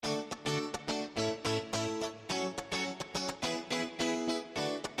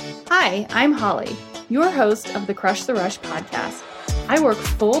Hi, I'm Holly, your host of the Crush the Rush podcast. I work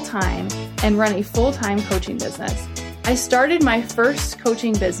full-time and run a full-time coaching business. I started my first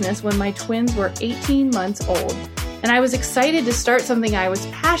coaching business when my twins were 18 months old, and I was excited to start something I was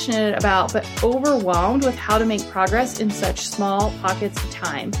passionate about but overwhelmed with how to make progress in such small pockets of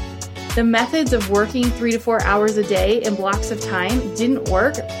time. The methods of working 3 to 4 hours a day in blocks of time didn't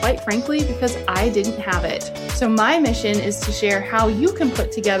work, quite frankly, because I didn't have it. So my mission is to share how you can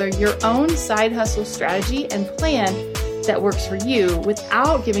put together your own side hustle strategy and plan that works for you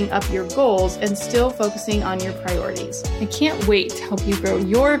without giving up your goals and still focusing on your priorities. I can't wait to help you grow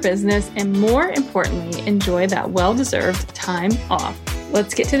your business and, more importantly, enjoy that well-deserved time off.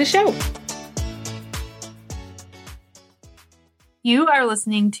 Let's get to the show. You are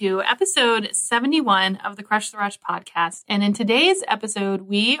listening to episode 71 of the Crush the Rush podcast. And in today's episode,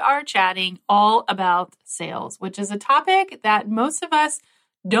 we are chatting all about sales, which is a topic that most of us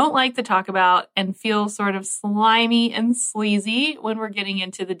don't like to talk about and feel sort of slimy and sleazy when we're getting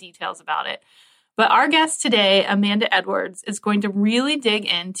into the details about it. But our guest today, Amanda Edwards, is going to really dig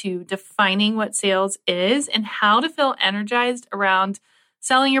into defining what sales is and how to feel energized around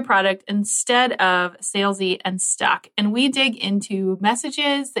selling your product instead of salesy and stuck. And we dig into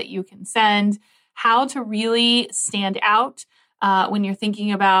messages that you can send, how to really stand out when you're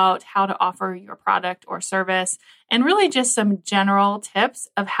thinking about how to offer your product or service, and really just some general tips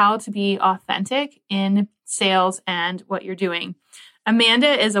of how to be authentic in sales and what you're doing.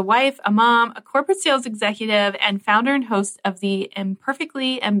 Amanda is a wife, a mom, a corporate sales executive, and founder and host of the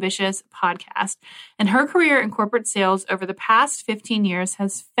Imperfectly Ambitious podcast. And her career in corporate sales over the past 15 years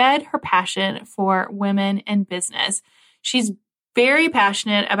has fed her passion for women in business. She's very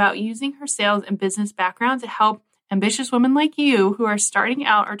passionate about using her sales and business background to help ambitious women like you who are starting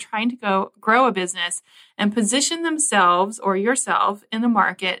out or trying to grow a business and position themselves or yourself in the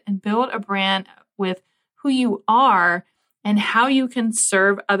market and build a brand with who you are and how you can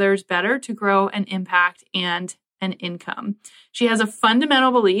serve others better to grow an impact and an income. She has a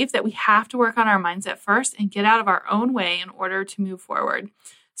fundamental belief that we have to work on our mindset first and get out of our own way in order to move forward.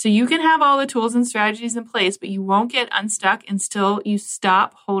 So you can have all the tools and strategies in place, but you won't get unstuck until you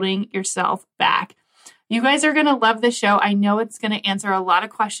stop holding yourself back. You guys are going to love this show. I know it's going to answer a lot of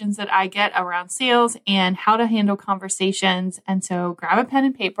questions that I get around sales and how to handle conversations. And so grab a pen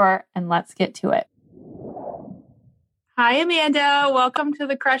and paper and let's get to it. Hi, Amanda. Welcome to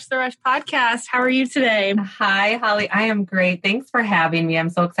the Crush the Rush podcast. How are you today? Hi, Holly. I am great. Thanks for having me. I'm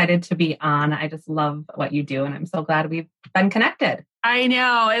so excited to be on. I just love what you do, and I'm so glad we've been connected. I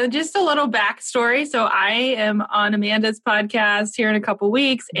know. And just a little backstory. So I am on Amanda's podcast here in a couple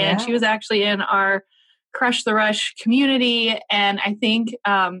weeks, and she was actually in our Crush the Rush community. And I think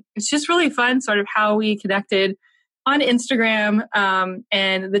it's just really fun sort of how we connected on Instagram.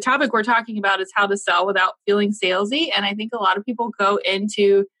 And the topic we're talking about is how to sell without feeling salesy. And I think a lot of people go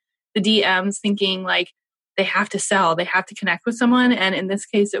into the DMs thinking like they have to sell, they have to connect with someone. And in this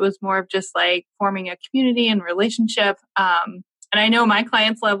case, it was more of just like forming a community and relationship. And I know my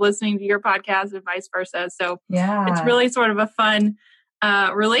clients love listening to your podcast and vice versa. So it's really sort of a fun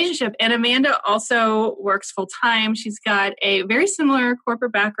relationship. And Amanda also works full time. She's got a very similar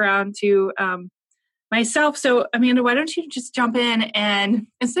corporate background to myself. So Amanda, why don't you just jump in and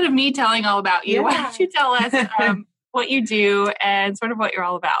instead of me telling all about you, why don't you tell us what you do and sort of what you're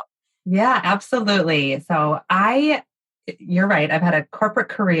all about? Yeah, absolutely. So you're right. I've had a corporate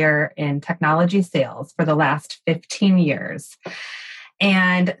career in technology sales for the last 15 years.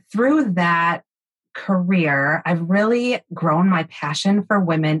 And through that career, I've really grown my passion for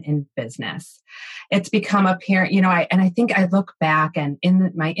women in business. It's become apparent, I think I look back and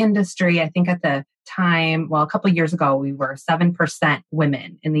in my industry, I think at the time, a couple of years ago, we were 7%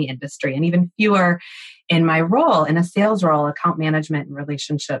 women in the industry and even fewer in my role, in a sales role, account management and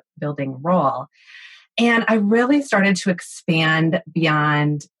relationship building role. And I really started to expand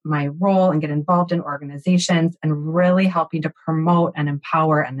beyond my role and get involved in organizations and really helping to promote and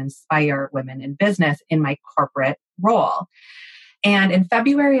empower and inspire women in business in my corporate role. And in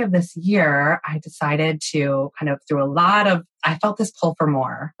February of this year, I decided to I felt this pull for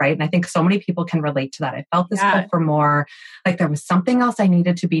more, right? And I think so many people can relate to that. I felt this pull for more, like there was something else I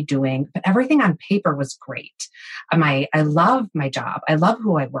needed to be doing, but everything on paper was great. I love my job. I love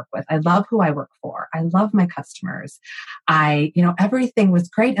who I work with. I love who I work for. I love my customers. Everything was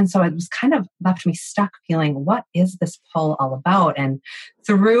great. And so it was kind of left me stuck feeling, what is this pull all about? And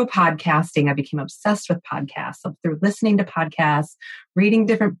through podcasting, I became obsessed with podcasts. So through listening to podcasts, reading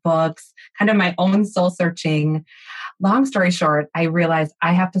different books, kind of my own soul searching. Long story short, I realized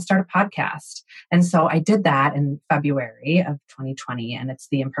I have to start a podcast. And so I did that in February of 2020, and it's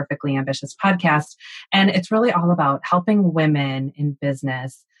the Imperfectly Ambitious podcast. And it's really all about helping women in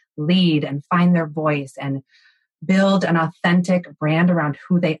business lead and find their voice and build an authentic brand around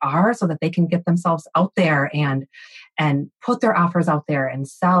who they are so that they can get themselves out there and put their offers out there and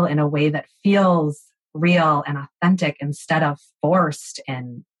sell in a way that feels real and authentic instead of forced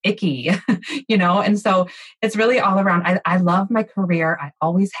and icky, And so it's really all around. I love my career. I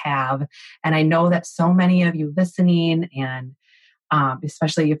always have. And I know that so many of you listening, and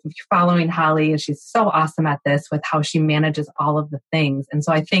especially if you're following Holly, and she's so awesome at this with how she manages all of the things. And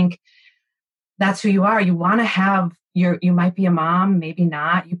so I think that's who you are. You want to have you might be a mom, maybe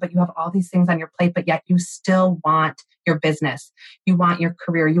not, but you have all these things on your plate, but yet you still want your business. You want your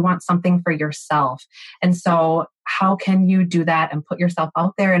career. You want something for yourself. And so how can you do that and put yourself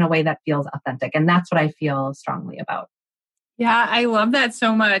out there in a way that feels authentic? And that's what I feel strongly about. Yeah, I love that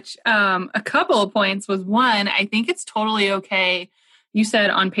so much. A couple of points was one, I think it's totally okay. You said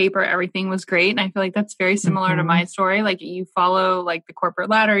on paper, everything was great. And I feel like that's very similar to my story. Like you follow like the corporate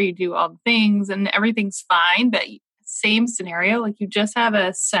ladder, you do all the things and everything's fine, but same scenario, like you just have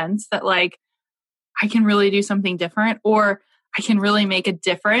a sense that like, I can really do something different or I can really make a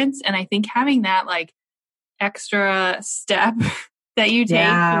difference. And I think having that like extra step that you take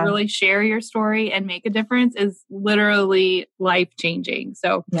to really share your story and make a difference is literally life-changing.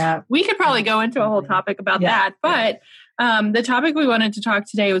 So we could probably go into a whole topic about that. But the topic we wanted to talk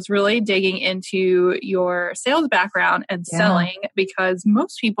today was really digging into your sales background and selling, because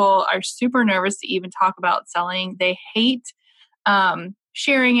most people are super nervous to even talk about selling. They hate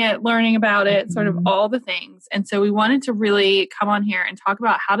sharing it, learning about it, sort of all the things. And so we wanted to really come on here and talk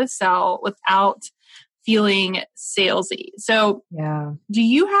about how to sell without feeling salesy. So do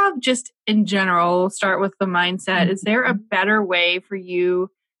you have, just in general, start with the mindset, is there a better way for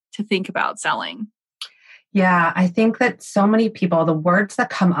you to think about selling? Yeah, I think that so many people, the words that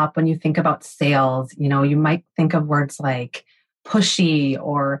come up when you think about sales, you might think of words like pushy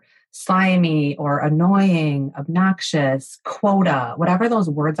or slimy or annoying, obnoxious, quota, whatever those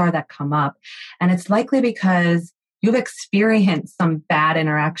words are that come up. And it's likely because you've experienced some bad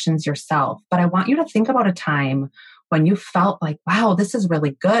interactions yourself. But I want you to think about a time when you felt like, wow, this is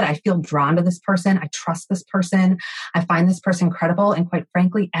really good. I feel drawn to this person. I trust this person. I find this person credible. And quite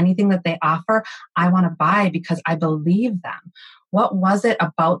frankly, anything that they offer, I want to buy because I believe them. What was it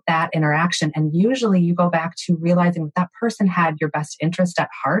about that interaction? And usually you go back to realizing that person had your best interest at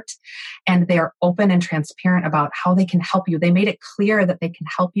heart and they're open and transparent about how they can help you. They made it clear that they can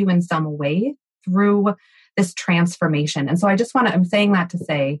help you in some way through this transformation. And so I'm saying that to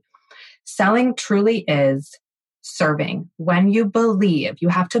say, selling truly is serving. When you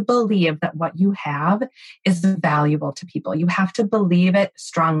have to believe that what you have is valuable to people. You have to believe it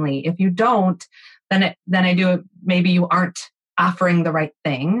strongly. If you don't, then maybe you aren't offering the right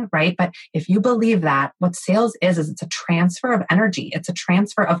thing, right? But if you believe that, what sales is it's a transfer of energy. It's a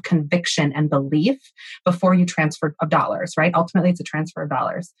transfer of conviction and belief before you transfer of dollars, right? Ultimately, it's a transfer of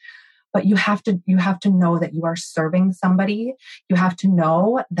dollars. But you have to know that you are serving somebody. You have to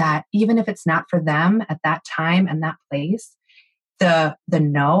know that even if it's not for them at that time and that place, the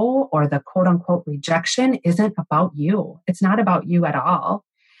no or the quote unquote rejection isn't about you. It's not about you at all.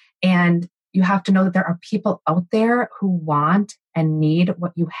 And you have to know that there are people out there who want and need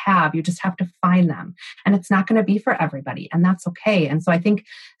what you have. You just have to find them. And it's not going to be for everybody. And that's okay. And so I think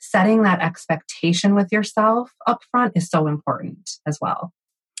setting that expectation with yourself up front is so important as well.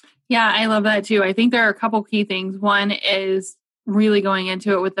 Yeah, I love that too. I think there are a couple key things. One is really going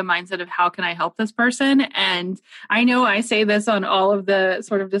into it with the mindset of how can I help this person? And I know I say this on all of the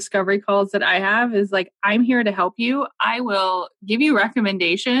sort of discovery calls that I have is like, I'm here to help you. I will give you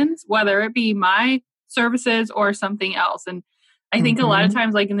recommendations, whether it be my services or something else. And I think a lot of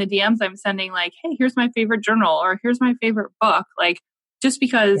times, like in the DMs, I'm sending like, hey, here's my favorite journal or here's my favorite book, like just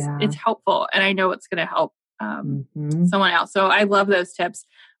because it's helpful and I know it's going to help someone else. So I love those tips.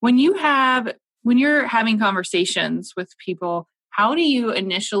 When you're having conversations with people, how do you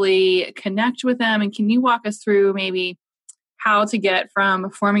initially connect with them? And can you walk us through maybe how to get from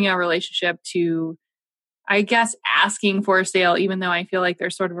forming a relationship to, I guess, asking for a sale, even though I feel like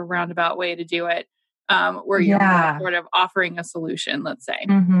there's sort of a roundabout way to do it, where you're sort of offering a solution, let's say.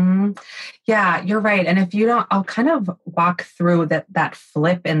 Yeah, you're right. And if you don't, I'll kind of walk through that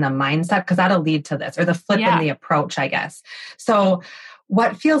flip in the mindset, because that'll lead to this, or the flip in the approach, I guess. So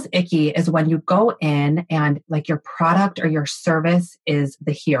what feels icky is when you go in and like your product or your service is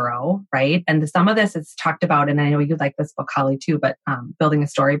the hero, right? And some of this is talked about, and I know you like this book, Holly, too, but Building a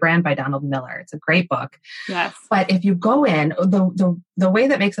Story Brand by Donald Miller. It's a great book. Yes. But if you go in, the way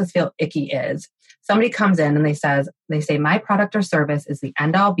that makes us feel icky is somebody comes in and they say, my product or service is the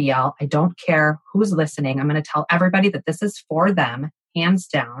end all be all. I don't care who's listening. I'm going to tell everybody that this is for them, hands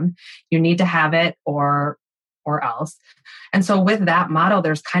down. You need to have it or else. And so with that model,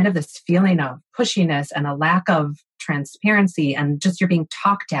 there's kind of this feeling of pushiness and a lack of transparency, and just you're being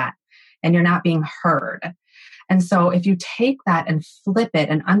talked at and you're not being heard. And so if you take that and flip it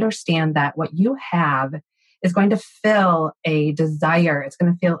and understand that what you have is going to fill a desire, it's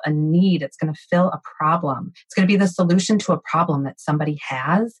going to fill a need, it's going to fill a problem, it's going to be the solution to a problem that somebody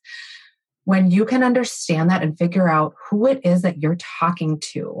has. When you can understand that and figure out who it is that you're talking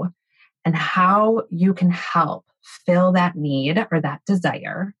to and how you can help fill that need or that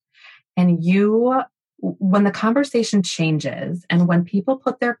desire, and when the conversation changes and when people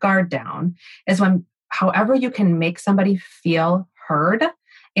put their guard down is when, however you can make somebody feel heard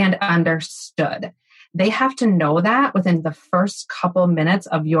and understood. They have to know that within the first couple minutes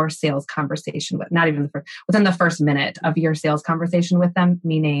of your sales conversation within the first minute of your sales conversation with them,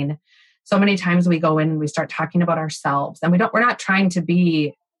 meaning so many times we go in and we start talking about ourselves, and we're not trying to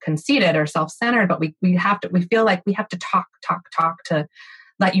be conceited or self-centered, but we feel like we have to talk to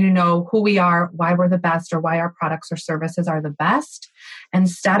let you know who we are, why we're the best, or why our products or services are the best,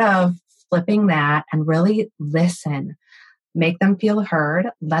 instead of flipping that and really listen, make them feel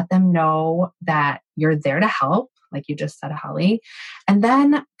heard, let them know that you're there to help, like you just said, Holly, and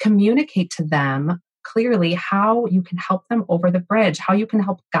then communicate to them clearly how you can help them over the bridge, how you can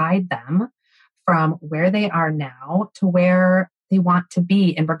help guide them from where they are now to where they want to be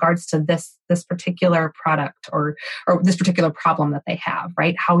in regards to this particular product or this particular problem that they have,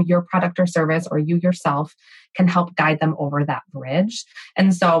 right? How your product or service or you yourself can help guide them over that bridge.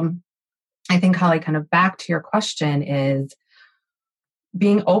 And so I think, Holly, kind of back to your question is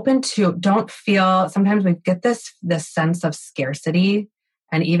being open to, don't feel, sometimes we get this sense of scarcity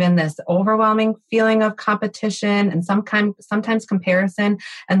and even this overwhelming feeling of competition and sometimes comparison.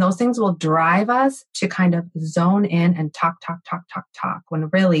 And those things will drive us to kind of zone in and talk. When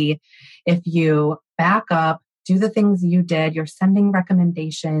really, if you back up, do the things you did, you're sending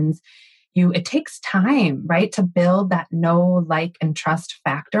recommendations, it takes time, right, to build that know, like, and trust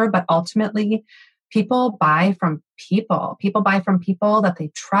factor. But ultimately, people buy from people. People buy from people that they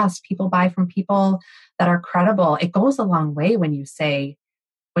trust. People buy from people that are credible. It goes a long way when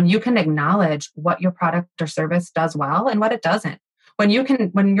you can acknowledge what your product or service does well and what it doesn't. When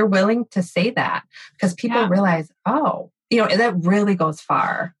you're willing to say that, because people realize, that really goes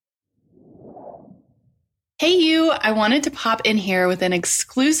far. Hey you, I wanted to pop in here with an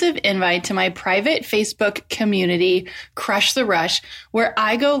exclusive invite to my private Facebook community, Crush the Rush, where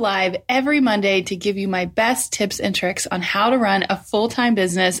I go live every Monday to give you my best tips and tricks on how to run a full-time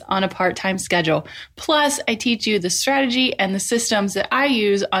business on a part-time schedule. Plus, I teach you the strategy and the systems that I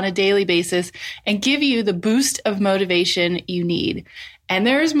use on a daily basis and give you the boost of motivation you need. And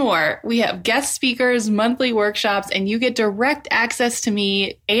there's more. We have guest speakers, monthly workshops, and you get direct access to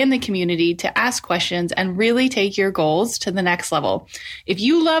me and the community to ask questions and really take your goals to the next level. If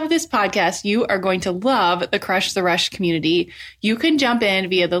you love this podcast, you are going to love the Crush the Rush community. You can jump in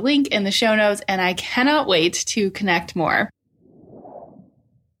via the link in the show notes, and I cannot wait to connect more.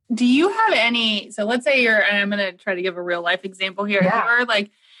 Do you have so let's say and I'm going to try to give a real life example here. Yeah. You're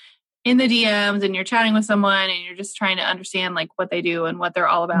like in the DMs and you're chatting with someone and you're just trying to understand like what they do and what they're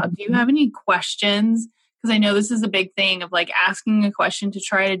all about. Do you have any questions? Because I know this is a big thing of like asking a question to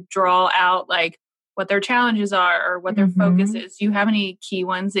try to draw out like what their challenges are or what their focus is. Do you have any key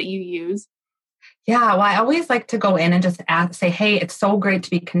ones that you use? Yeah, well, I always like to go in and just say, hey, it's so great to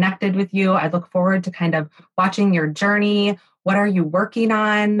be connected with you. I look forward to kind of watching your journey. What are you working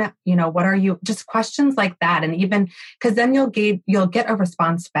on? What are you, just questions like that. And even because then you'll get a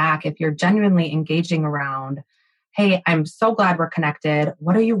response back if you're genuinely engaging around, hey, I'm so glad we're connected.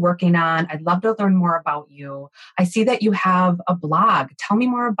 What are you working on? I'd love to learn more about you. I see that you have a blog. Tell me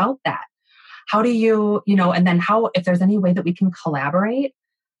more about that. How do you, and then if there's any way that we can collaborate,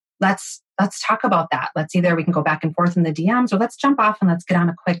 let's talk about that. We can go back and forth in the DMs, or let's jump off and let's get on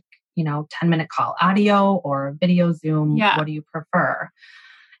a quick 10-minute call, audio or video Zoom. Yeah. What do you prefer?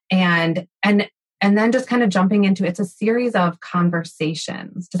 And then just kind of jumping into, it's a series of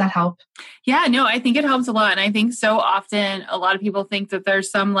conversations. Does that help? Yeah, no, I think it helps a lot. And I think so often a lot of people think that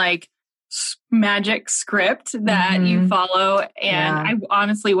there's some like magic script that you follow. And I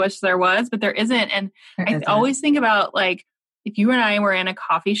honestly wish there was, but there isn't. And I always think about like, if you and I were in a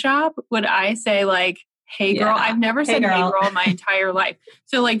coffee shop, would I say like, hey girl? I've never said hey girl in my entire life.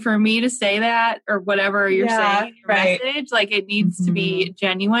 So like for me to say that or whatever you're saying in your message, like it needs to be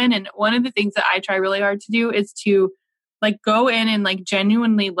genuine. And one of the things that I try really hard to do is to like go in and like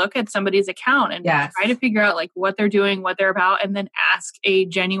genuinely look at somebody's account and try to figure out like what they're doing, what they're about, and then ask a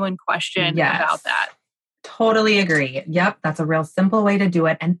genuine question about that. Totally agree. Yep. That's a real simple way to do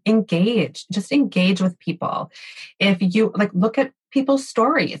it. And just engage with people. If you like, look at people's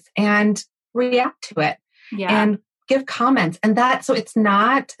stories and react to it and give comments so it's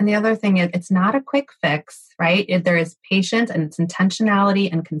not, and the other thing is it's not a quick fix, right? There is patience and it's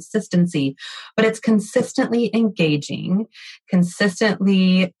intentionality and consistency, but it's consistently engaging,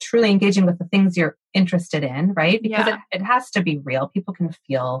 truly engaging with the things you're interested in, right? Because it has to be real. People can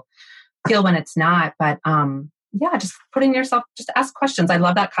feel when it's not, but just putting yourself, just ask questions. I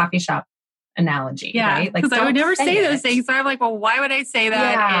love that coffee shop analogy, right? Like, because I would never say those things. So I'm like, well, why would I say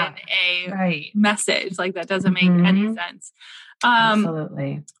that in a message? Like that doesn't make any sense.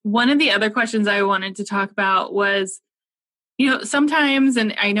 Absolutely. One of the other questions I wanted to talk about was, sometimes,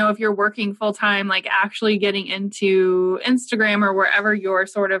 and I know if you're working full time, like actually getting into Instagram or wherever you're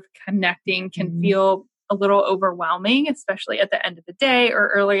sort of connecting can feel a little overwhelming, especially at the end of the day or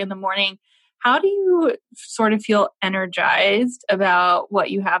early in the morning. How do you sort of feel energized about what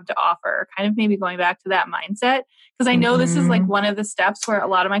you have to offer? Kind of maybe going back to that mindset. Because I know this is like one of the steps where a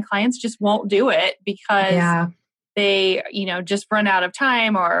lot of my clients just won't do it because they, just run out of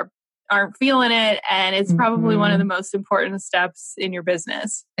time or aren't feeling it. And it's probably one of the most important steps in your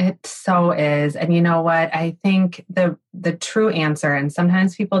business. It so is. And you know what? I think the true answer, and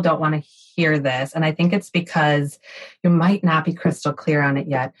sometimes people don't want to hear this, and I think it's because you might not be crystal clear on it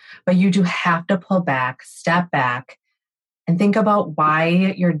yet, but you do have to pull back, step back, and think about why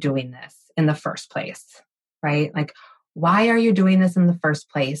you're doing this in the first place, right? Like, why are you doing this in the first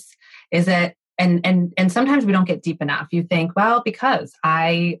place? Is it, and sometimes we don't get deep enough. You think, well, because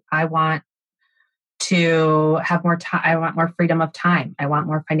I want to have more time. I want more freedom of time. I want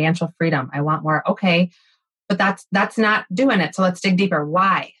more financial freedom. I want more. Okay. But that's not doing it. So let's dig deeper.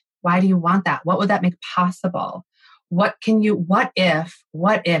 Why? Why do you want that? What would that make possible? What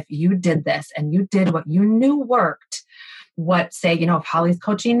if you did this and you did what you knew worked? If Holly's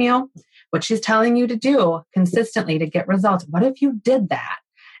coaching you, what she's telling you to do consistently to get results. What if you did that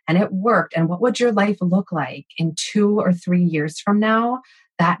and it worked? And what would your life look like in 2 or 3 years from now?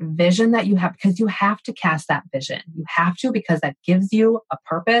 That vision that you have, because you have to cast that vision. You have to, because that gives you a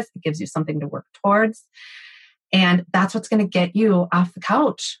purpose. It gives you something to work towards. And that's what's going to get you off the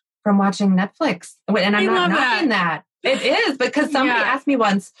couch from watching Netflix. And I'm not knocking that. It is, because somebody asked me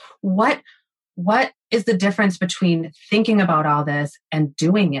once, what is the difference between thinking about all this and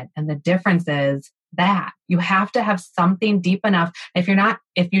doing it? And the difference is that you have to have something deep enough. If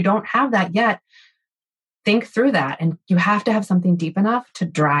you don't have that yet, think through that. And you have to have something deep enough to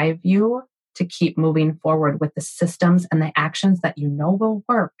drive you to keep moving forward with the systems and the actions that you know will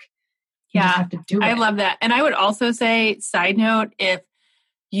work. You just have to do it. I love that. And I would also say, side note, if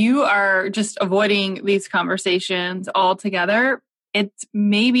you are just avoiding these conversations altogether, it's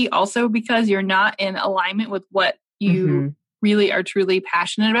maybe also because you're not in alignment with what you really are truly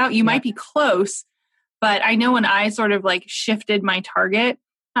passionate about. You might be close, but I know when I sort of like shifted my target,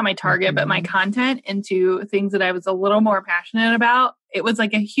 not my target, but my content into things that I was a little more passionate about, it was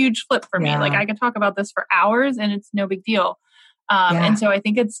like a huge flip for me. Like I could talk about this for hours and it's no big deal. And so I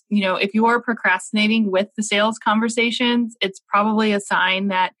think it's, if you are procrastinating with the sales conversations, it's probably a sign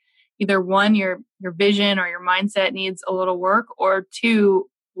that either one, your vision or your mindset needs a little work, or two,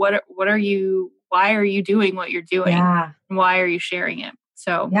 why are you doing what you're doing? And why are you sharing it?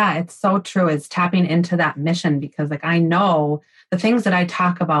 So it's so true. It's tapping into that mission, because like, I know the things that I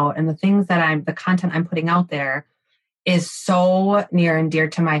talk about and the things that the content I'm putting out there is so near and dear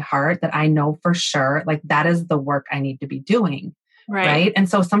to my heart that I know for sure, like that is the work I need to be doing. Right. And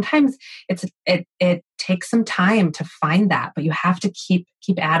so sometimes it takes some time to find that, but you have to keep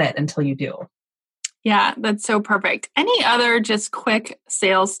at it until you do. Yeah, that's so perfect. Any other just quick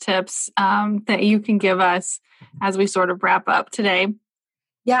sales tips that you can give us as we sort of wrap up today?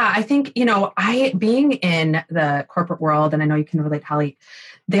 Yeah, I think, being in the corporate world, and I know you can relate, Holly,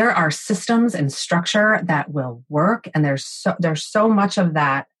 there are systems and structure that will work. And there's so much of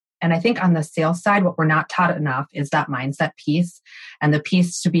that. And I think on the sales side, what we're not taught enough is that mindset piece and the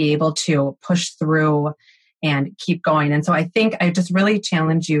piece to be able to push through and keep going. And so I think I just really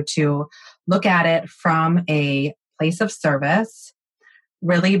challenge you to look at it from a place of service,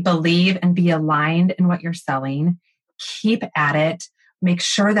 really believe and be aligned in what you're selling, keep at it, make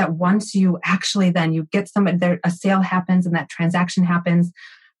sure that once you actually then you get somebody there, a sale happens and that transaction happens,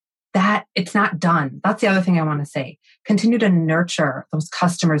 that it's not done. That's the other thing I want to say. Continue to nurture those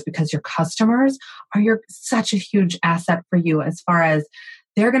customers, because your customers are such a huge asset for you, as far as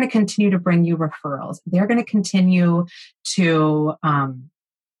they're going to continue to bring you referrals. They're going to continue to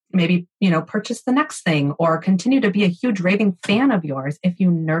maybe, purchase the next thing, or continue to be a huge raving fan of yours if you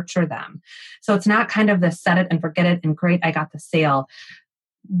nurture them. So it's not kind of the set it and forget it and great, I got the sale.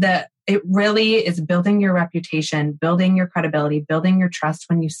 It really is building your reputation, building your credibility, building your trust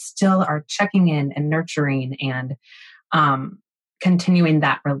when you still are checking in and nurturing and continuing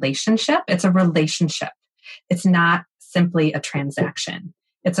that relationship. It's a relationship. It's not simply a transaction.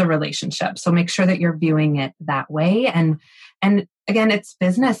 It's a relationship. So make sure that you're viewing it that way. And again, it's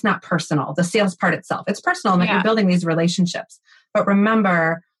business, not personal. The sales part itself, it's personal that you're building these relationships. But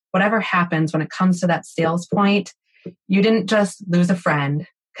remember, whatever happens when it comes to that sales point, you didn't just lose a friend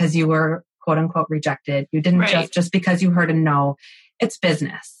because you were quote unquote rejected. You didn't just because you heard a no. It's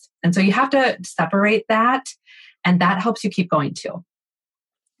business. And so you have to separate that, and that helps you keep going too.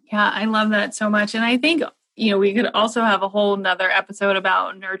 Yeah, I love that so much. And I think, we could also have a whole nother episode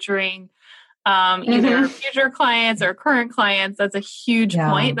about nurturing either future clients or current clients. That's a huge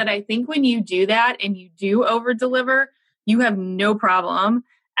point. But I think when you do that and you do over deliver, you have no problem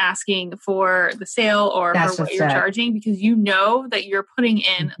asking for the sale or for what you're charging, because you know that you're putting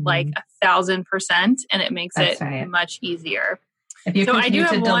in like 1,000%, and it makes it much easier. If you continue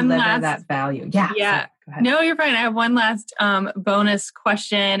to deliver that value. Yeah. No, you're fine. I have one last bonus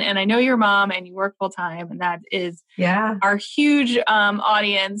question, and I know your mom and you work full time, and that is our huge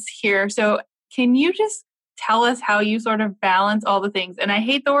audience here. So can you just tell us how you sort of balance all the things? And I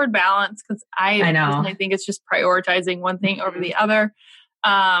hate the word balance, because I personally think it's just prioritizing one thing over the other.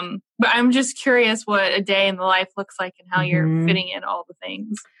 But I'm just curious what a day in the life looks like and how you're fitting in all the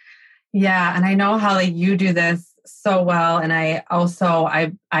things. Yeah. And I know, Holly, you do this so well. And I also,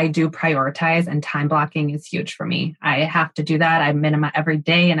 I do prioritize, and time blocking is huge for me. I have to do that. I minimize every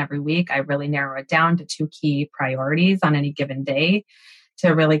day and every week. I really narrow it down to 2 key priorities on any given day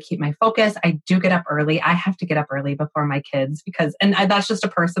to really keep my focus. I do get up early. I have to get up early before my kids that's just a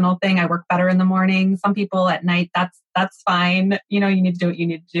personal thing. I work better in the morning. Some people at night, that's fine. You need to do what you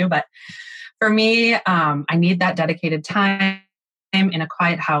need to do. But for me, I need that dedicated time in a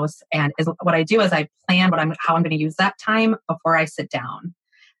quiet house. And what I do is I plan how I'm going to use that time before I sit down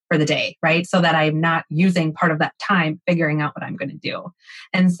for the day, right? So that I'm not using part of that time figuring out what I'm going to do.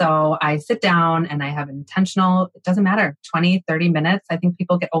 And so I sit down and I have intentional, it doesn't matter, 20, 30 minutes. I think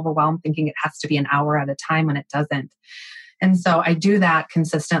people get overwhelmed thinking it has to be an hour at a time when it doesn't. And so I do that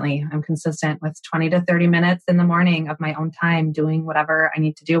consistently. I'm consistent with 20 to 30 minutes in the morning of my own time doing whatever I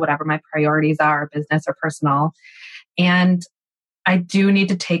need to do, whatever my priorities are, business or personal. And I do need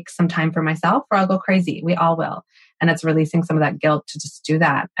to take some time for myself, or I'll go crazy. We all will. And it's releasing some of that guilt to just do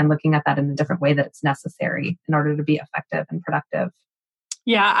that and looking at that in a different way that it's necessary in order to be effective and productive.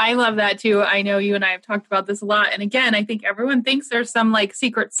 Yeah, I love that too. I know you and I have talked about this a lot. And again, I think everyone thinks there's some like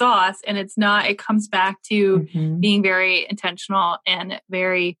secret sauce, and it's not. It comes back to being very intentional and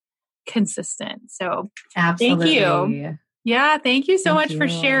very consistent. So absolutely. Thank you. Yeah, thank you so much for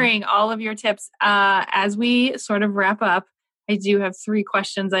sharing all of your tips. As we sort of wrap up, I do have 3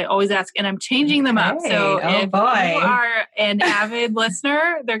 questions I always ask, and I'm changing them up. So if you are an avid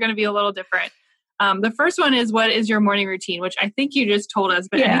listener, they're going to be a little different. The first one is, what is your morning routine? Which I think you just told us,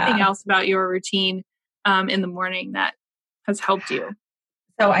 but anything else about your routine in the morning that has helped you?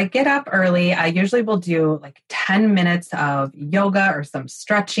 So I get up early. I usually will do like 10 minutes of yoga or some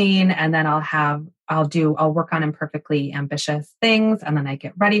stretching, and then I'll work on imperfectly ambitious things, and then I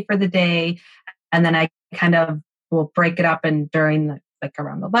get ready for the day, and then I kind of will break it up, and during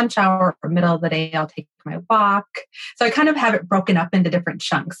around the lunch hour or middle of the day, I'll take my walk. So I kind of have it broken up into different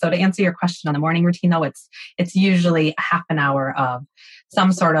chunks. So to answer your question on the morning routine, though, it's usually a half an hour of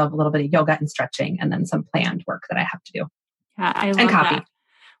some sort of a little bit of yoga and stretching, and then some planned work that I have to do. Yeah, I love that.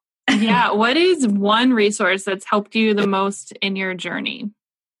 Yeah. What is one resource that's helped you the most in your journey?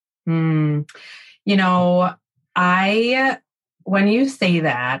 When you say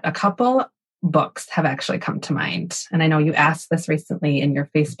that, a couple books have actually come to mind. And I know you asked this recently in your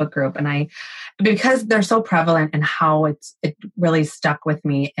Facebook group, and because they're so prevalent and how it really stuck with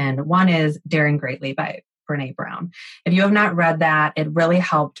me. And one is Daring Greatly by Brené Brown. If you have not read that, it really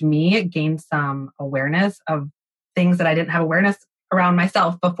helped me gain some awareness of things that I didn't have awareness around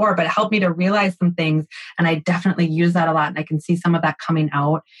myself before, but it helped me to realize some things. And I definitely use that a lot. And I can see some of that coming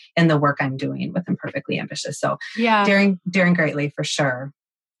out in the work I'm doing with Imperfectly Ambitious. So Daring Greatly for sure.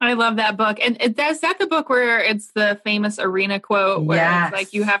 I love that book. And is that the book where it's the famous arena quote where it's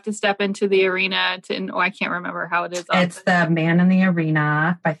like, you have to step into the arena I can't remember how it is. It's The Man in the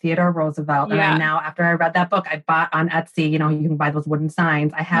Arena by Theodore Roosevelt. Yeah. And I'm now, after I read that book, I bought on Etsy, you can buy those wooden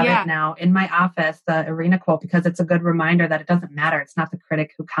signs. I have it now in my office, the arena quote, because it's a good reminder that it doesn't matter. It's not the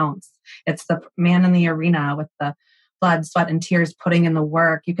critic who counts. It's the man in the arena with the blood, sweat, and tears putting in the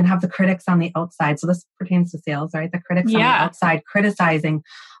work. You can have the critics on the outside. So this pertains to sales, right? The critics on the outside criticizing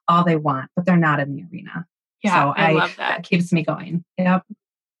all they want, but they're not in the arena. Yeah, so I love that. That keeps me going. Yep.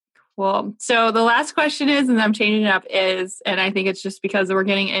 Cool. So the last question is, and I'm changing it up, and I think it's just because we're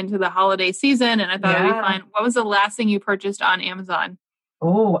getting into the holiday season, and I thought it'd be fun. What was the last thing you purchased on Amazon?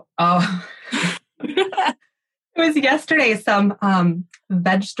 Oh. It was yesterday, some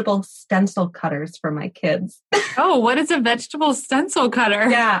vegetable stencil cutters for my kids. Oh, what is a vegetable stencil cutter?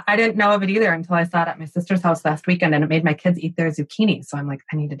 Yeah, I didn't know of it either until I saw it at my sister's house last weekend, and it made my kids eat their zucchini. So I'm like,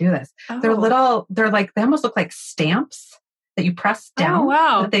 I need to do this. Oh. They almost look like stamps that you press down. Oh,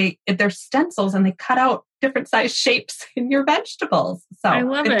 wow. They're stencils, and they cut out different size shapes in your vegetables. So I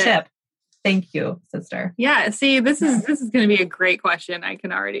love it. Tip. Thank you, sister. Yeah. See, this is going to be a great question. I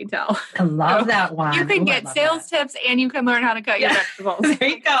can already tell. I love that one. You can get sales tips and you can learn how to cut your vegetables. There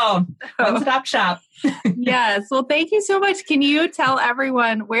you go. One-stop shop. Yes. Well, thank you so much. Can you tell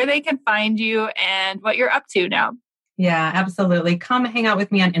everyone where they can find you and what you're up to now? Yeah, absolutely. Come hang out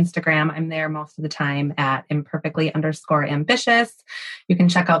with me on Instagram. I'm there most of the time at imperfectly_ambitious. You can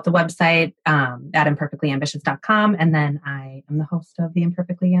check out the website at imperfectlyambitious.com. And then I am the host of the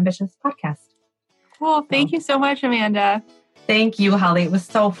Imperfectly Ambitious podcast. Cool. Thank you so much, Amanda. Thank you, Holly. It was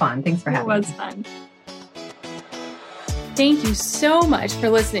so fun. Thanks for having me. It was fun. Thank you so much for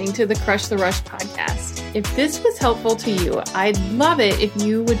listening to the Crush the Rush podcast. If this was helpful to you, I'd love it if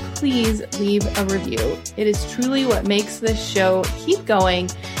you would please leave a review. It is truly what makes this show keep going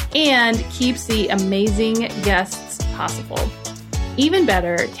and keeps the amazing guests possible. Even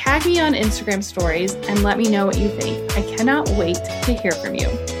better, tag me on Instagram stories and let me know what you think. I cannot wait to hear from you.